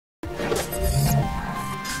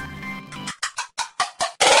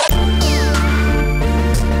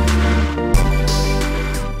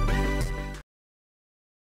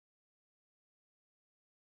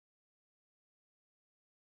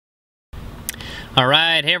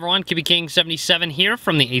Alright, hey everyone, KibbyKing77 here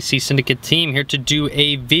from the AC Syndicate team, here to do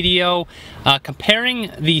a video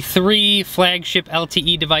comparing the three flagship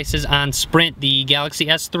LTE devices on Sprint, the Galaxy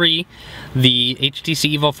S3, the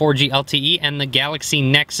HTC EVO 4G LTE, and the Galaxy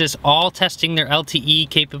Nexus, all testing their LTE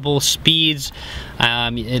capable speeds.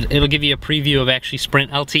 It'll give you a preview of actually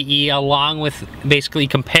Sprint LTE, along with basically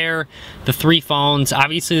compare the three phones.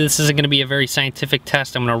 Obviously this isn't going to be a very scientific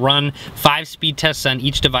test. I'm going to run 5 speed tests on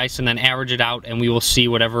each device and then average it out, and we will see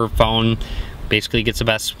whatever phone basically gets the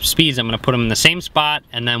best speeds. I'm going to put them in the same spot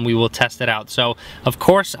and then we will test it out. So of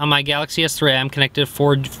course on my Galaxy S3 I'm connected to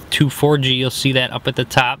 4G. You'll see that up at the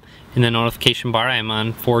top in the notification bar. I'm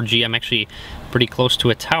on 4G. I'm actually pretty close to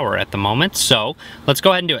a tower at the moment, so let's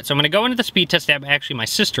go ahead and do it. So I'm going to go into the speed test tab. Actually my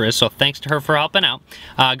sister is, so thanks to her for helping out.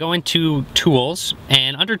 Go into tools,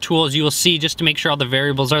 and under tools you will see, just to make sure all the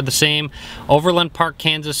variables are the same, Overland Park,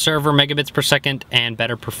 Kansas server, megabits per second, and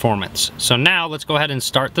better performance. So now let's go ahead and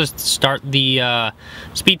start the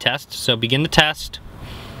speed test. So begin the test,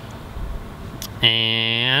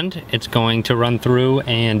 and it's going to run through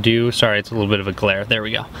and do, sorry, it's a little bit of a glare, there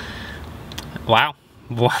we go. Wow,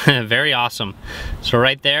 very awesome. So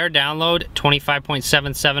right there, download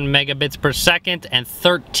 25.77 megabits per second and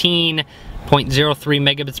 13.03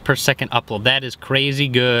 megabits per second upload. That is crazy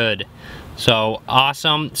good. So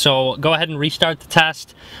awesome. So go ahead and restart the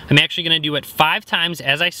test. I'm actually going to do it 5 times,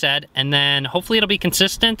 as I said, and then hopefully it'll be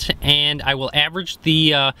consistent, and I will average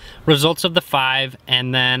the results of the 5,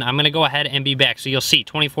 and then I'm going to go ahead and be back. So you'll see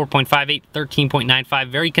 24.58, 13.95,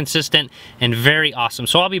 very consistent and very awesome.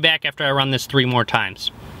 So I'll be back after I run this 3 more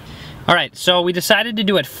times. Alright, so we decided to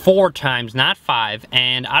do it 4 times, not 5,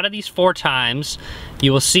 and out of these 4 times,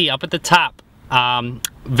 you will see up at the top,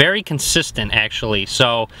 very consistent actually.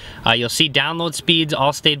 So you'll see download speeds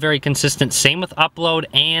all stayed very consistent, same with upload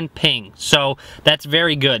and ping. So that's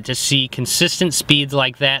very good to see consistent speeds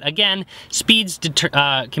like that. Again, speeds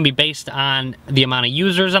can be based on the amount of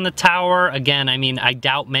users on the tower. Again, I mean, I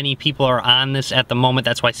doubt many people are on this at the moment.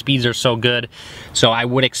 That's why speeds are so good. So I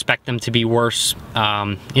would expect them to be worse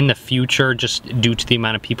in the future, just due to the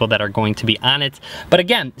amount of people that are going to be on it. But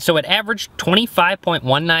again, so it averaged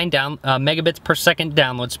 25.19 megabits per second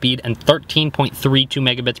download speed and 13.32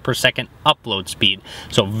 megabits per second upload speed.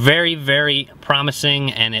 So very, very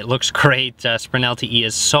promising, and it looks great. Sprint LTE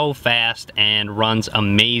is so fast and runs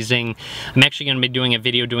amazing. I'm actually going to be doing a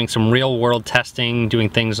video doing some real world testing, doing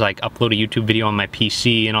things like upload a YouTube video on my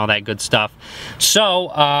PC and all that good stuff. So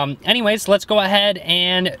anyways, let's go ahead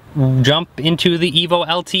and jump into the EVO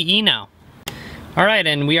LTE now. Alright,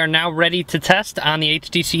 and we are now ready to test on the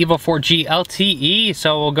HTC EVO 4G LTE.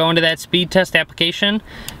 So we'll go into that speed test application.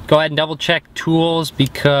 Go ahead and double check tools,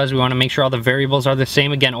 because we want to make sure all the variables are the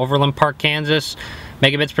same. Again, Overland Park, Kansas,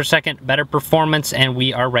 megabits per second, better performance, and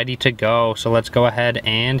we are ready to go. So let's go ahead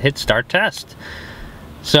and hit start test.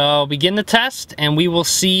 So begin the test and we will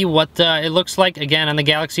see what it looks like. Again, on the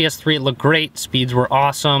Galaxy S3 it looked great, speeds were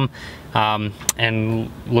awesome,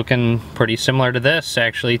 and looking pretty similar to this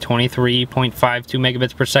actually. 23.52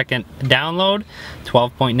 megabits per second download,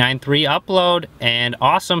 12.93 upload, and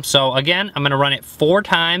awesome. So again, I'm going to run it 4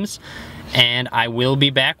 times, and I will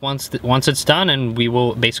be back once it's done, and we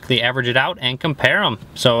will basically average it out and compare them.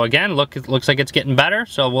 So again, it looks like it's getting better,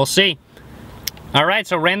 so we'll see. Alright,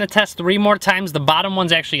 so ran the test 3 more times. The bottom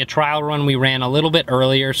one's actually a trial run we ran a little bit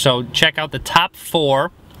earlier, so check out the top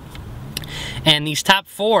 4. And these top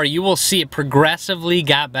 4, you will see it progressively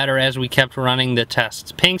got better as we kept running the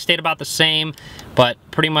tests. Ping stayed about the same, but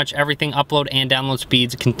pretty much everything, upload and download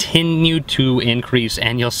speeds, continued to increase,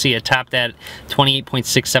 and you'll see it topped at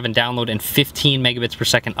 28.67 download and 15 megabits per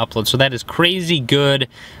second upload. So that is crazy good,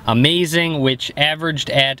 amazing, which averaged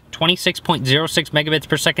at 26.06 megabits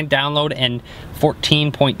per second download and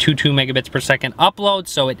 14.22 megabits per second upload.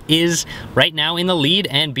 So it is right now in the lead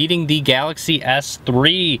and beating the Galaxy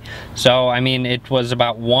S3. So I mean, it was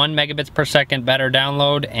about 1 megabits per second better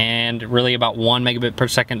download and really about 1 megabit per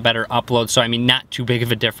second better upload. So I mean, not too big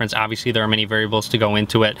of a difference. Obviously there are many variables to go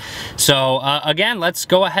into it. So again, let's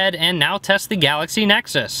go ahead and now test the Galaxy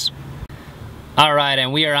Nexus. Alright,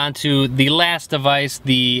 and we are on to the last device,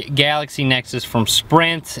 the Galaxy Nexus from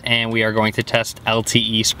Sprint, and we are going to test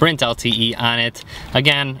LTE, Sprint LTE on it.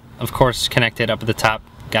 Again, of course, connected up at the top.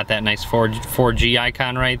 Got that nice 4G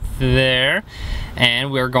icon right there, and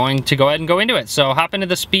we're going to go ahead and go into it. So hop into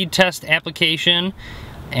the speed test application,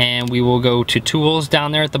 and we will go to tools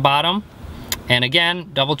down there at the bottom. And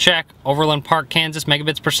again, double check Overland Park, Kansas,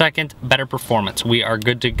 megabits per second, better performance. We are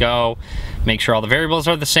good to go. Make sure all the variables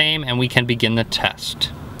are the same, and we can begin the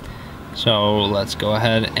test. So let's go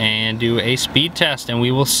ahead and do a speed test, and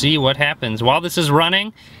we will see what happens. While this is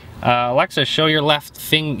running, Alexa, show your left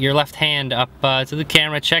hand up to the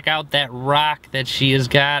camera. Check out that rock that she has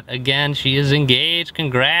got. Again, she is engaged.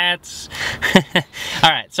 Congrats.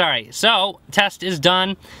 Alright, sorry. So, test is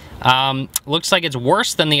done. Looks like it's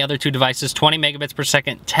worse than the other two devices. 20 megabits per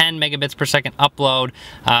second, 10 megabits per second upload.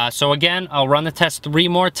 So again, I'll run the test 3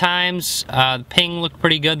 more times. The ping looked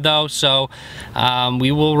pretty good though, so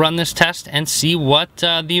we will run this test and see what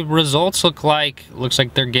the results look like. Looks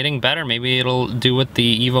like they're getting better. Maybe it'll do what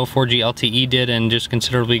the EVO 4G LTE did and just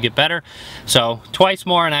considerably get better. So twice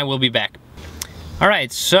more and I will be back.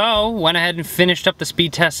 Alright, so went ahead and finished up the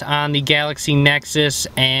speed test on the Galaxy Nexus,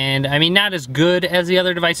 and I mean, not as good as the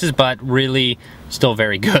other devices, but really still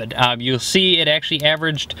very good. You'll see it actually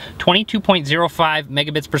averaged 22.05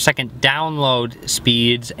 megabits per second download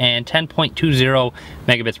speeds and 10.20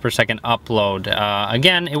 megabits per second upload.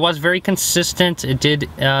 Again, it was very consistent. It did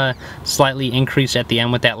slightly increase at the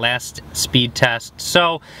end with that last speed test.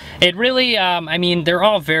 So it really, I mean, they're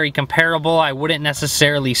all very comparable. I wouldn't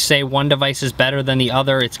necessarily say one device is better than the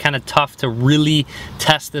other. It's kind of tough to really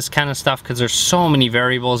test this kind of stuff because there's so many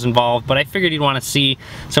variables involved, but I figured you'd want to see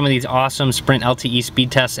some of these awesome Sprint LTE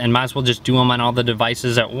speed tests and might as well just do them on all the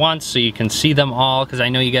devices at once so you can see them all, because I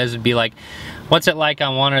know you guys would be like, what's it like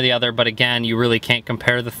on one or the other? But again, you really can't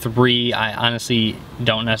compare the 3. I honestly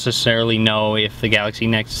don't necessarily know if the Galaxy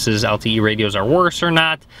Nexus's LTE radios are worse or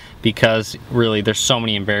not, because really there's so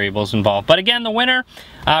many variables involved. But again, the winner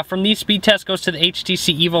from these speed tests goes to the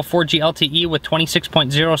HTC EVO 4G LTE with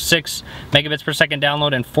 26.06 megabits per second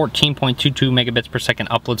download and 14.22 megabits per second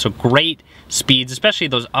upload. So great speeds, especially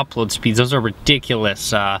those upload speeds. Those are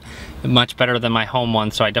ridiculous. Much better than my home one,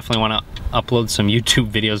 so I definitely want to upload some YouTube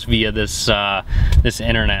videos via this this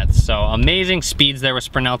internet. So amazing speeds there with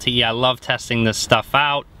Sprint LTE. I love testing this stuff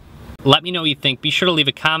out. Let me know what you think. Be sure to leave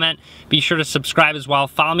a comment. Be sure to subscribe as well.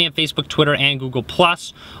 Follow me on Facebook, Twitter, and Google+.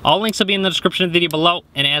 All links will be in the description of the video below.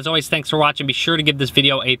 And as always, thanks for watching. Be sure to give this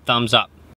video a thumbs up.